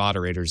thanks to our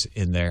moderators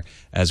in there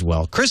as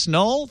well. Chris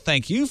Null,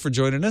 thank you for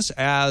joining us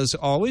as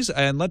always.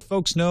 And let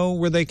folks know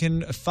where they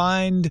can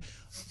find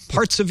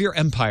parts of your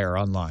empire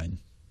online.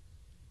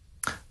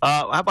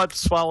 How about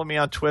swallow me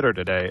on Twitter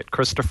today at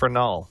Christopher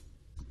Null?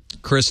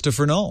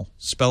 Christopher Null.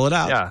 Spell it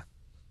out. Yeah.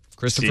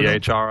 Christopher Null.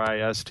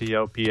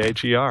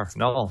 CHRISTOPHER.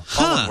 Null.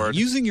 All one word.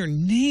 Using your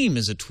name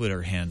as a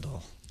Twitter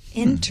handle.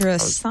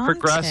 Interesting.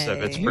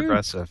 Progressive. It's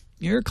progressive.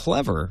 You're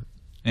clever.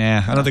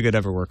 Yeah, I don't think it'd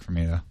ever work for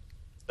me, though.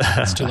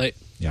 It's too late.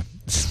 Yeah,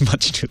 it's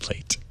much too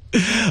late.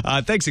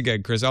 Thanks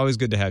again, Chris. Always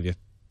good to have you.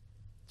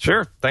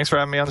 Sure. Thanks for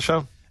having me on the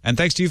show. And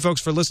thanks to you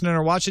folks for listening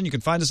or watching. You can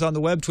find us on the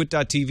web,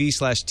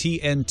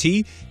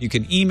 twit.tv/TNT. You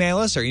can email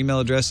us. Our email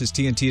address is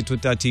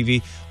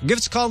tnt@twit.tv. Give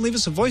us a call and leave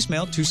us a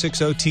voicemail.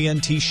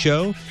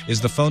 260-TNT-SHOW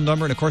is the phone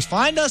number. And, of course,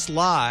 find us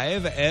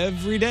live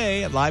every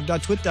day at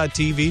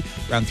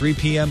live.twit.tv around 3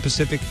 p.m.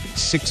 Pacific,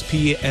 6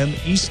 p.m.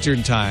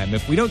 Eastern Time.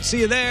 If we don't see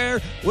you there,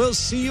 we'll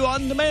see you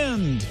on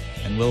demand.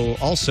 And we'll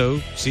also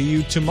see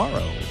you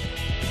tomorrow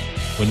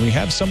when we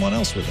have someone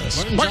else with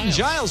us. Martin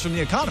Giles from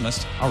The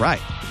Economist. All right.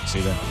 See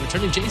you then.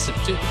 Returning Jason,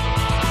 too.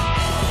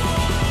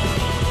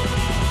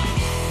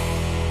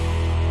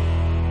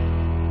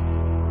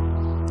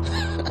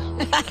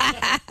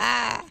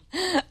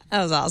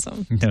 That was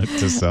awesome. Note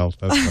to self.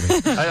 That's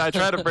funny. I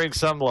try to bring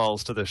some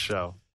lulls to this show.